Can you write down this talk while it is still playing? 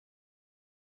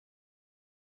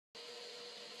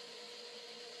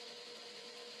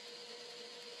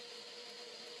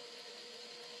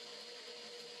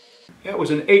It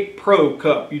was an 8 Pro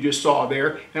cup you just saw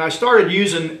there, and I started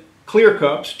using clear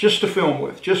cups just to film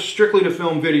with, just strictly to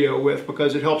film video with,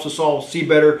 because it helps us all see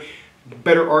better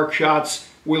arc shots.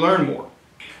 We learn more.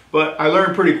 But I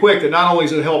learned pretty quick that not only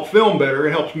does it help film better,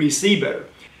 it helps me see better.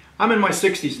 I'm in my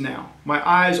 60s now. My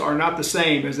eyes are not the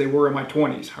same as they were in my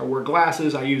 20s. I wear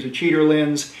glasses, I use a cheater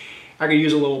lens. I could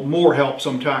use a little more help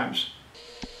sometimes.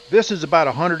 This is about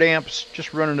 100 amps,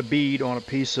 just running a bead on a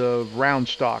piece of round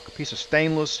stock, a piece of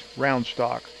stainless round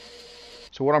stock.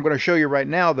 So what I'm going to show you right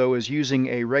now though is using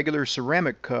a regular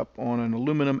ceramic cup on an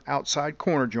aluminum outside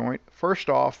corner joint. First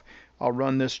off, I'll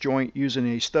run this joint using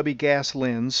a stubby gas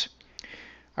lens.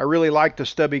 I really like the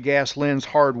stubby gas lens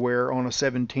hardware on a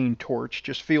 17 torch,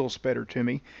 just feels better to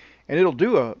me, and it'll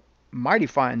do a mighty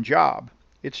fine job.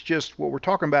 It's just what we're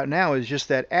talking about now is just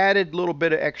that added little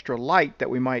bit of extra light that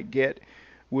we might get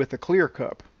with a clear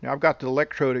cup. Now I've got the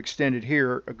electrode extended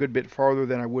here a good bit farther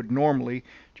than I would normally,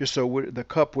 just so the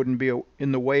cup wouldn't be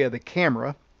in the way of the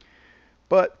camera,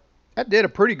 but that did a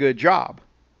pretty good job.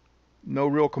 No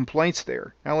real complaints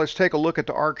there. Now let's take a look at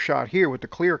the arc shot here with the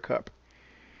clear cup.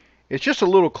 It's just a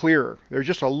little clearer. There's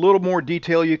just a little more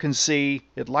detail you can see.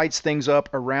 It lights things up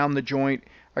around the joint.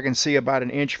 I can see about 1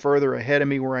 inch further ahead of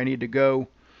me where I need to go,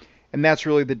 and that's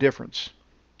really the difference.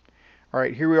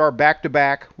 Alright, here we are back to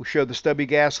back. We'll show the stubby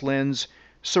gas lens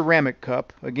ceramic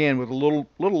cup, again with a little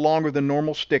longer than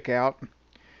normal stick out,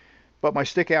 but my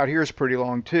stick out here is pretty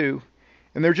long too,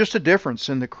 and there's just a difference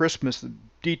in the crispness, the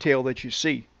detail that you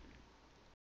see.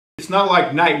 It's not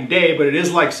like night and day, but it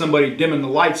is like somebody dimming the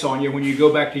lights on you when you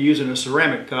go back to using a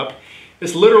ceramic cup.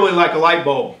 It's literally like a light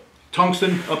bulb.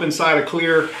 Tungsten up inside a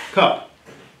clear cup.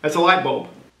 That's a light bulb.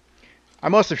 I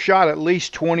must have shot at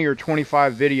least 20 or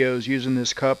 25 videos using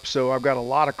this cup, so I've got a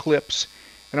lot of clips,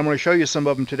 and I'm going to show you some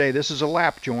of them today. This is a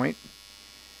lap joint,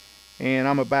 and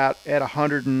I'm about at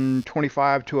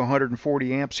 125 to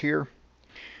 140 amps here.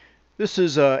 This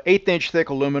is 1/8 inch thick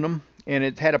aluminum, and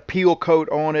it had a peel coat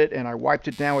on it, and I wiped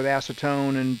it down with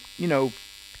acetone, and you know,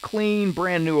 clean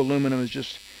brand new aluminum is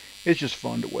just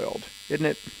fun to weld, isn't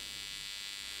it?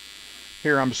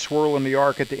 Here I'm swirling the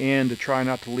arc at the end to try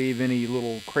not to leave any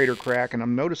little crater crack, and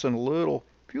I'm noticing a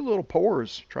few little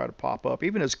pores try to pop up.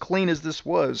 Even as clean as this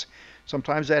was,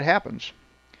 sometimes that happens.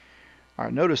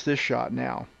 Alright, notice this shot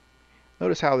now.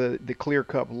 Notice how the clear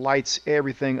cup lights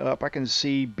everything up. I can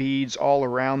see beads all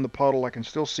around the puddle. I can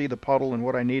still see the puddle and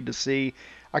what I need to see.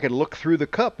 I can look through the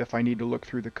cup if I need to look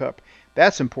through the cup.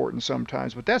 That's important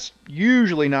sometimes, but that's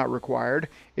usually not required.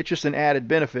 It's just an added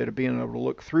benefit of being able to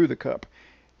look through the cup.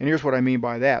 And here's what I mean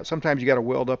by that. Sometimes you got to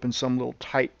weld up in some little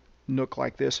tight nook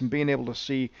like this, and being able to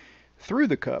see through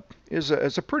the cup is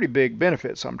a pretty big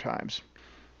benefit sometimes.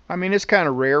 I mean, it's kind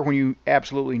of rare when you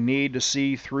absolutely need to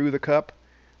see through the cup,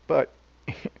 but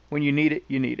when you need it,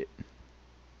 you need it.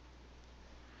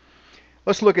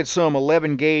 Let's look at some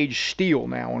 11 gauge steel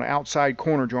now on an outside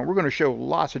corner joint. We're going to show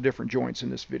lots of different joints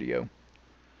in this video.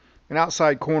 An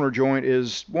outside corner joint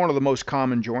is one of the most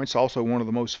common joints, also one of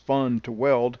the most fun to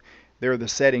weld. There are the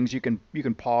settings. You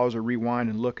can pause or rewind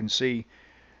and look and see.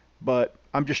 But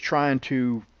I'm just trying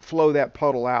to flow that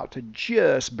puddle out to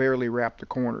just barely wrap the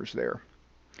corners there.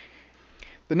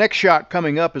 The next shot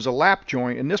coming up is a lap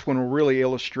joint, and this one will really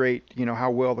illustrate, you know,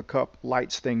 how well the cup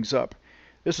lights things up.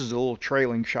 This is a little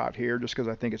trailing shot here just because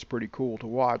I think it's pretty cool to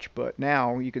watch, but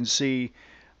now you can see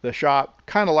the shot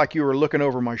kind of like you were looking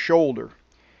over my shoulder.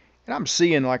 And I'm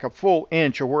seeing like a full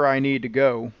inch of where I need to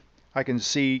go. I can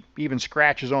see even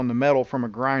scratches on the metal from a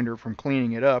grinder from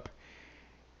cleaning it up.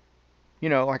 You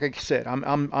know, like I said, I'm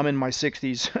in my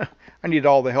 60s. I need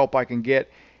all the help I can get.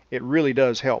 It really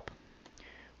does help.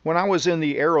 When I was in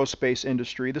the aerospace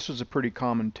industry, this was a pretty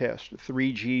common test. A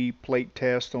 3G plate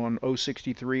test on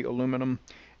 063 aluminum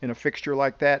in a fixture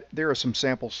like that. There are some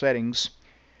sample settings.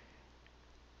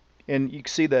 And you can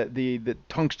see the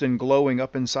tungsten glowing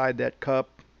up inside that cup,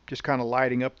 just kind of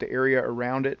lighting up the area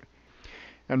around it.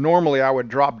 Now normally I would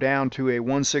drop down to a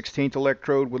 1/16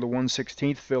 electrode with a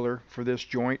 1/16 filler for this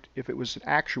joint if it was an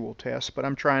actual test, but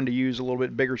I'm trying to use a little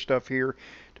bit bigger stuff here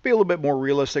to be a little bit more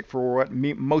realistic for what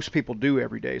most people do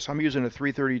every day. So I'm using a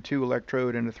 332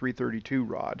 electrode and a 332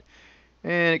 rod,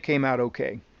 and it came out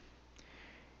okay.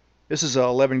 This is a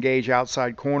 11 gauge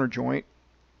outside corner joint,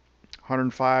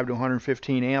 105 to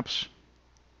 115 amps.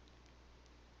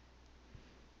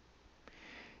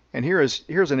 And here's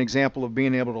an example of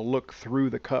being able to look through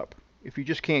the cup. If you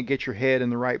just can't get your head in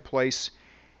the right place,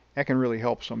 that can really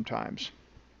help sometimes.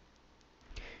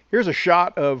 Here's a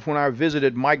shot of when I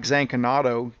visited Mike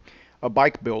Zancanato, a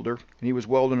bike builder, and he was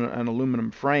welding an aluminum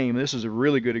frame. This is a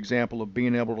really good example of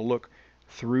being able to look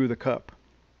through the cup.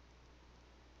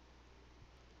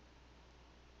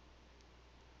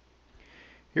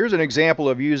 Here's an example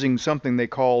of using something they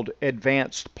called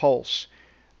advanced pulse,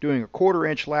 doing a 1/4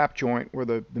 inch lap joint where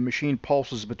the machine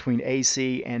pulses between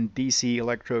AC and DC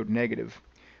electrode negative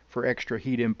for extra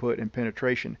heat input and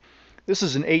penetration. This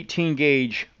is an 18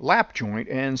 gauge lap joint,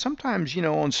 and sometimes, you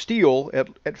know, on steel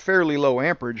at fairly low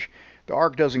amperage, the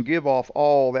arc doesn't give off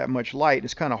all that much light.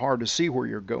 It's kind of hard to see where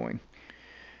you're going.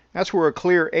 That's where a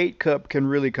Clear 8 cup can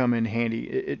really come in handy.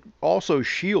 It also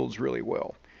shields really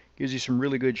well. Gives you some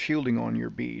really good shielding on your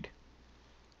bead.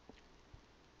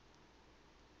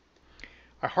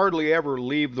 I hardly ever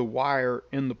leave the wire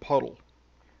in the puddle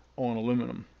on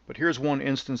aluminum, but here's one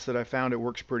instance that I found it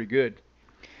works pretty good.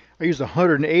 I used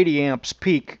 180 amps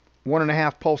peak,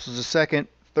 1.5 pulses a second,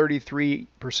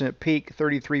 33% peak,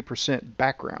 33%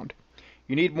 background.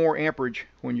 You need more amperage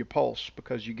when you pulse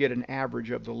because you get an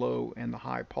average of the low and the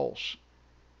high pulse.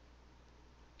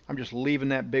 I'm just leaving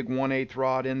that big 1/8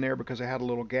 rod in there because I had a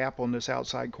little gap on this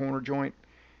outside corner joint,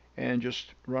 and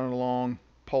just running along,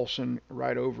 pulsing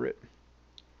right over it.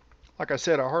 Like I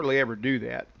said, I hardly ever do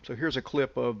that. So here's a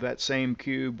clip of that same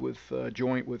cube with a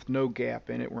joint with no gap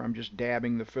in it, where I'm just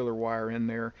dabbing the filler wire in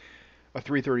there, a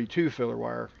 332 filler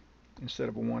wire instead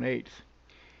of a 1/8.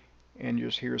 And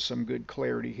just here's some good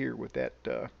clarity here with that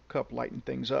cup lighting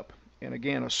things up. And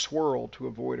again, a swirl to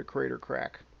avoid a crater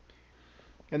crack.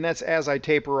 And that's as I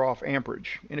taper off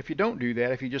amperage. And if you don't do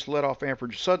that, if you just let off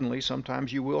amperage suddenly,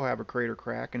 sometimes you will have a crater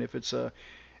crack. And if it's a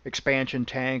expansion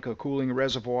tank, a cooling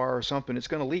reservoir or something, it's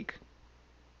going to leak.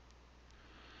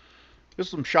 There's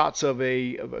some shots of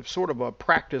a sort of a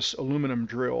practice aluminum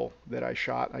drill that I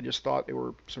shot. I just thought they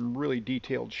were some really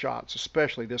detailed shots,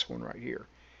 especially this one right here.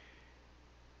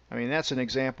 I mean, that's an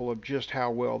example of just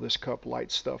how well this cup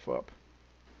lights stuff up.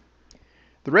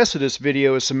 The rest of this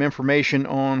video is some information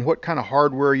on what kind of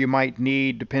hardware you might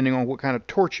need depending on what kind of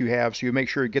torch you have, so you make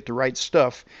sure you get the right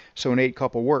stuff so an 8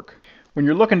 cup will work. When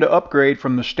you're looking to upgrade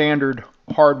from the standard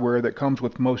hardware that comes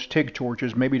with most TIG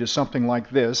torches, maybe to something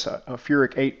like this, a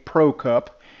Furic 8 Pro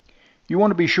cup, you want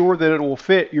to be sure that it will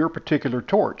fit your particular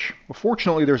torch. Well,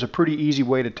 fortunately, there's a pretty easy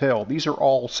way to tell. These are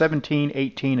all 17,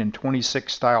 18, and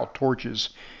 26 style torches,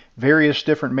 various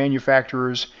different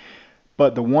manufacturers.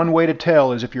 But the one way to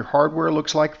tell is if your hardware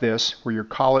looks like this, where your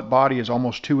collet body is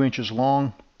almost 2 inches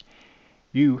long,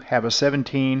 you have a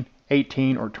 17,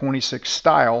 18, or 26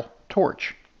 style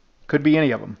torch. Could be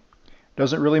any of them.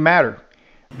 Doesn't really matter.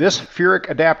 This Furic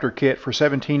adapter kit for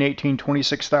 17, 18,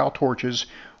 26 style torches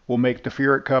will make the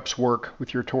Furic cups work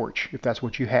with your torch, if that's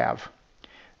what you have.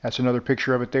 That's another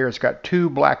picture of it there. It's got 2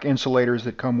 black insulators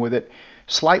that come with it.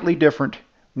 Slightly different.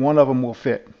 One of them will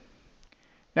fit.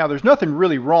 Now, there's nothing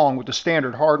really wrong with the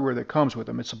standard hardware that comes with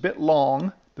them. It's a bit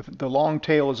long. The long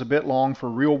tail is a bit long for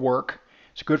real work.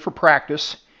 It's good for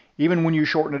practice. Even when you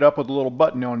shorten it up with a little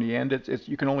button on the end,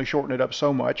 you can only shorten it up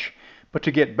so much. But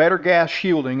to get better gas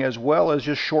shielding, as well as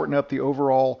just shorten up the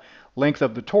overall length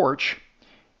of the torch,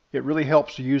 it really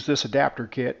helps to use this adapter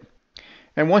kit.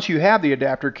 And once you have the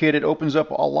adapter kit, it opens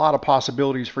up a lot of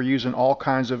possibilities for using all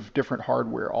kinds of different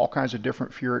hardware, all kinds of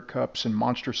different Furic cups and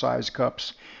monster size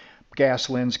cups, gas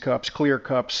lens cups, clear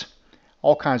cups,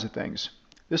 all kinds of things.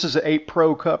 This is an 8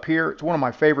 Pro cup here. It's one of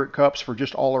my favorite cups for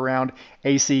just all around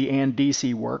AC and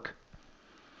DC work.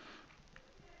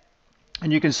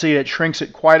 And you can see it shrinks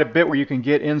it quite a bit where you can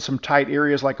get in some tight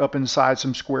areas, like up inside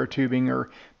some square tubing or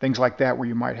things like that where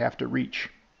you might have to reach.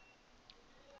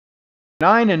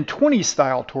 9 and 20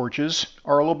 style torches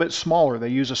are a little bit smaller. They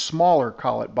use a smaller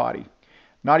collet body,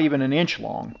 not even an inch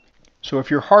long. So if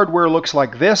your hardware looks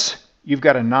like this, you've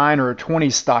got a 9 or a 20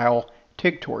 style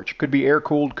TIG torch. Could be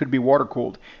air-cooled, could be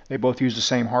water-cooled. They both use the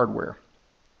same hardware.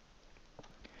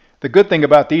 The good thing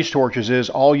about these torches is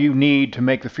all you need to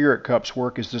make the Furic cups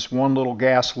work is this one little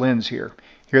gas lens here.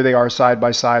 Here they are side by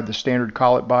side, the standard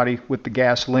collet body with the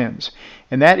gas lens.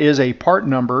 And that is a part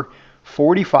number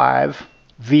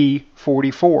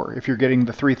 45V44 if you're getting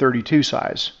the 332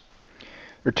 size.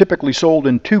 They're typically sold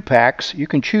in 2 packs. You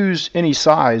can choose any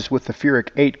size with the Furic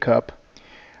 8 cup.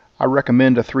 I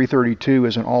recommend a 332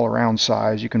 as an all-around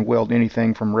size. You can weld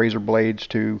anything from razor blades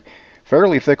to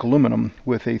fairly thick aluminum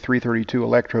with a 332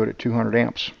 electrode at 200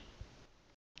 amps.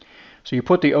 So you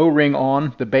put the O-ring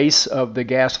on the base of the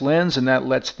gas lens, and that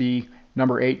lets the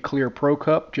number 8 Clear Pro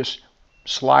cup just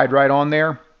slide right on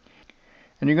there.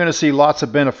 And you're going to see lots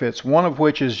of benefits, one of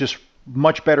which is just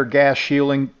much better gas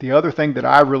shielding. The other thing that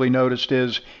I really noticed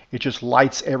is it just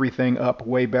lights everything up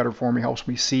way better for me, helps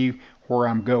me see where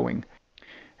I'm going.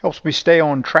 Helps me stay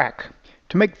on track.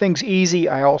 To make things easy,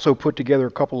 I also put together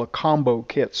a couple of combo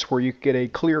kits where you get a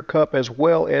clear cup as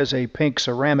well as a pink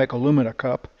ceramic alumina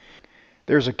cup.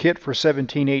 There's a kit for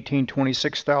 17, 18,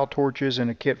 26 style torches and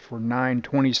a kit for 9,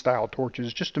 20 style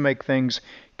torches, just to make things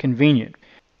convenient.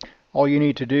 All you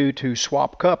need to do to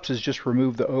swap cups is just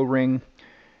remove the O-ring,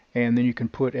 and then you can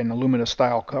put an alumina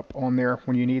style cup on there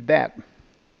when you need that.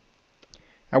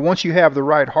 Now once you have the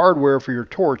right hardware for your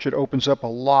torch, it opens up a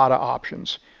lot of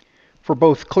options for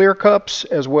both clear cups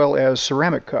as well as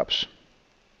ceramic cups.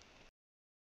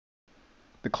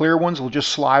 The clear ones will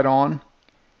just slide on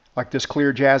like this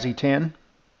clear Jazzy 10.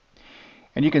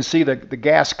 And you can see the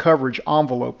gas coverage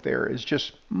envelope there is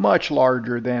just much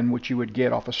larger than what you would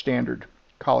get off a standard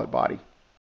collet body.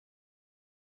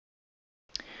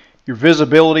 Your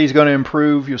visibility is going to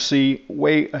improve. You'll see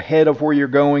way ahead of where you're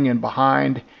going and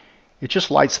behind. It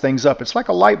just lights things up. It's like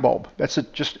a light bulb. It's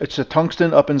a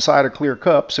tungsten up inside a clear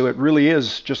cup, so it really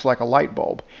is just like a light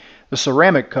bulb. The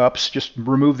ceramic cups, just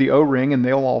remove the O-ring and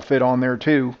they'll all fit on there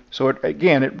too. So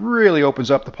again, it really opens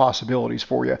up the possibilities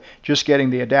for you, just getting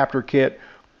the adapter kit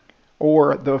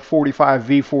or the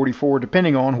 45V44,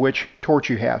 depending on which torch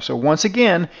you have. So once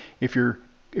again, if your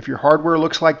hardware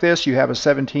looks like this, you have a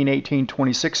 17, 18,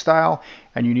 26 style,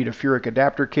 and you need a Furic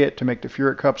adapter kit to make the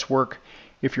Furic cups work.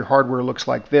 If your hardware looks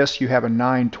like this, you have a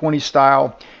 9, 20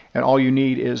 style, and all you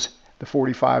need is the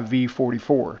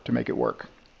 45V44 to make it work.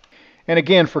 And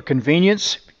again, for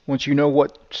convenience, once you know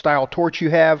what style torch you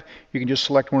have, you can just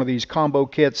select one of these combo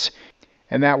kits,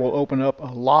 and that will open up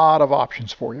a lot of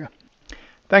options for you.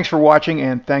 Thanks for watching,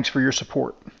 and thanks for your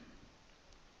support.